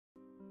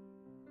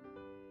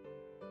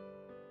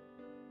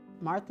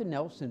Martha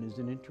Nelson is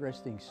an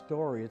interesting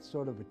story. It's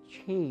sort of a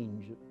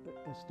change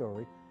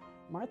story.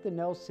 Martha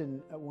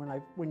Nelson,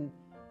 when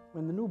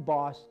the new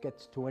boss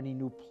gets to any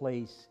new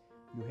place,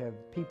 you have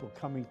people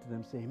coming to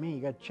them saying, man,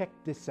 you got to check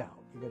this out.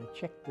 You got to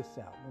check this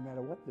out, no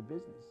matter what the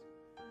business.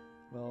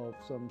 Well,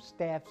 some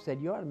staff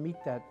said, you ought to meet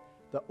the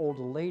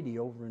older lady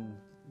over in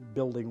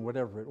building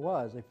whatever it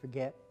was, I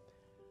forget.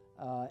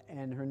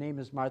 And her name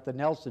is Martha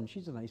Nelson.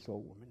 She's a nice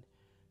old woman.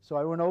 So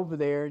I went over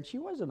there, and she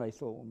was a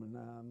nice old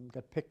woman.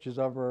 Got pictures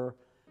of her,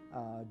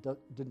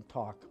 didn't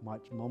talk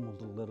much,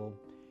 mumbled a little.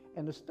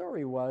 And the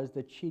story was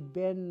that she'd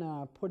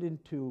been put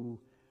into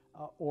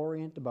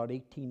Orient about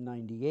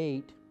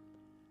 1898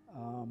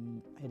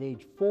 at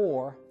age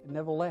 4 and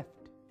never left.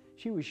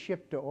 She was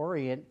shipped to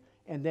Orient,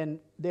 and then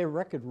their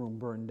record room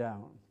burned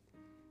down.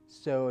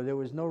 So there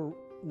was no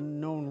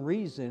known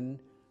reason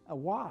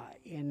why.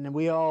 And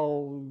we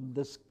all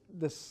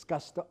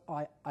discussed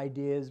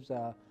ideas.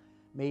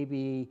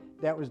 Maybe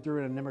that was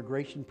during an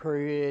immigration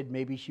period.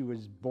 Maybe she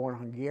was born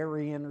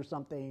Hungarian or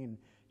something.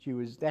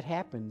 And that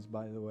happens,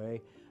 by the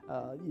way.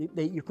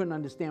 You couldn't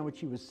understand what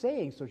she was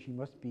saying, so she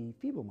must be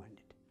feeble-minded.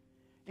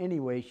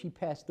 Anyway, she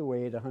passed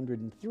away at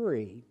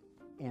 103,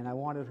 and I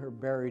wanted her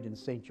buried in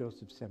St.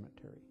 Joseph's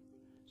Cemetery.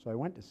 So I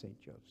went to St.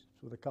 Joseph's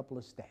with a couple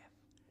of staff.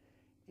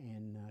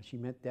 And she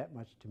meant that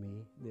much to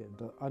me.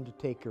 The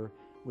undertaker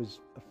was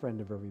a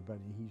friend of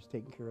everybody. He was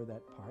taking care of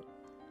that part.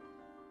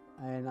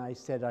 And I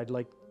said,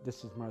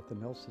 this is Martha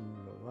Nelson.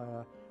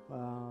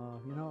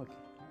 You know,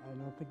 I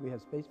don't think we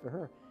have space for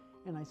her.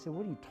 And I said,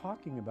 what are you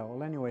talking about?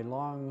 Well, anyway,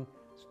 long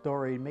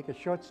story, make a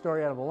short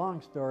story out of a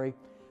long story.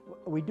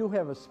 We do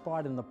have a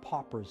spot in the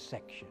paupers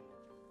section.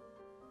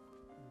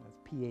 That's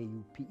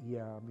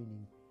P-A-U-P-E-R,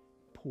 meaning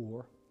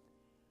poor,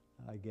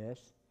 I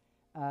guess.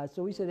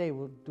 So we said, hey,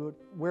 we'll do it.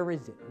 Where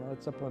is it? Well,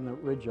 it's up on the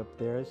ridge up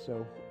there.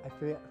 So I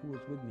forget who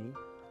was with me.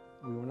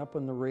 We went up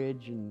on the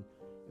ridge, and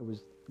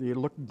you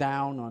looked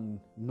down on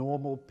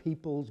normal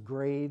people's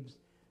graves.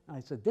 And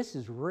I said, this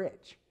is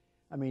rich.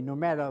 I mean, no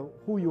matter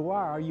who you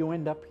are, you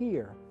end up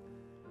here.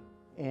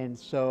 And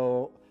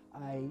so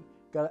I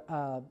got,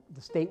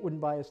 the state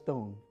wouldn't buy a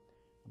stone.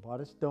 I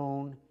bought a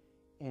stone,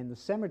 and the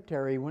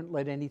cemetery wouldn't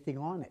let anything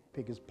on it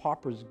because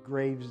paupers'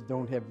 graves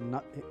don't have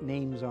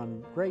names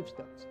on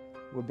gravestones.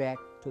 We're back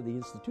to the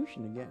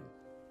institution again.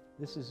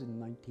 This is in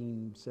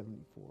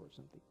 1974 or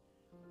something.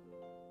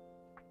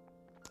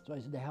 So I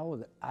said, the hell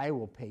with it, I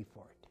will pay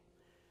for it.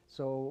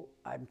 So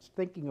I'm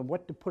thinking of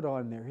what to put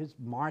on there. Here's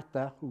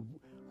Martha, who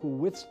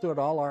withstood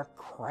all our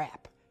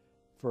crap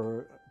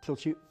till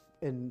she,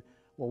 in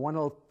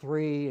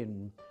 103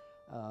 and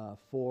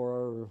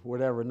for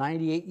whatever,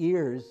 98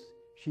 years,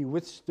 she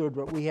withstood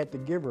what we had to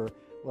give her.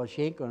 Well,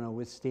 she ain't gonna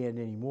withstand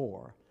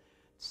anymore.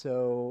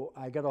 So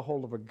I got a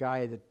hold of a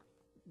guy that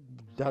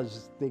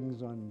does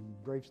things on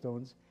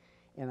gravestones,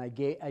 and I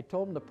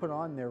told him to put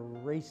on there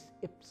res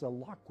ipsa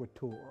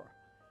loquitur,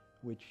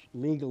 which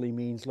legally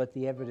means let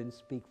the evidence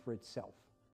speak for itself.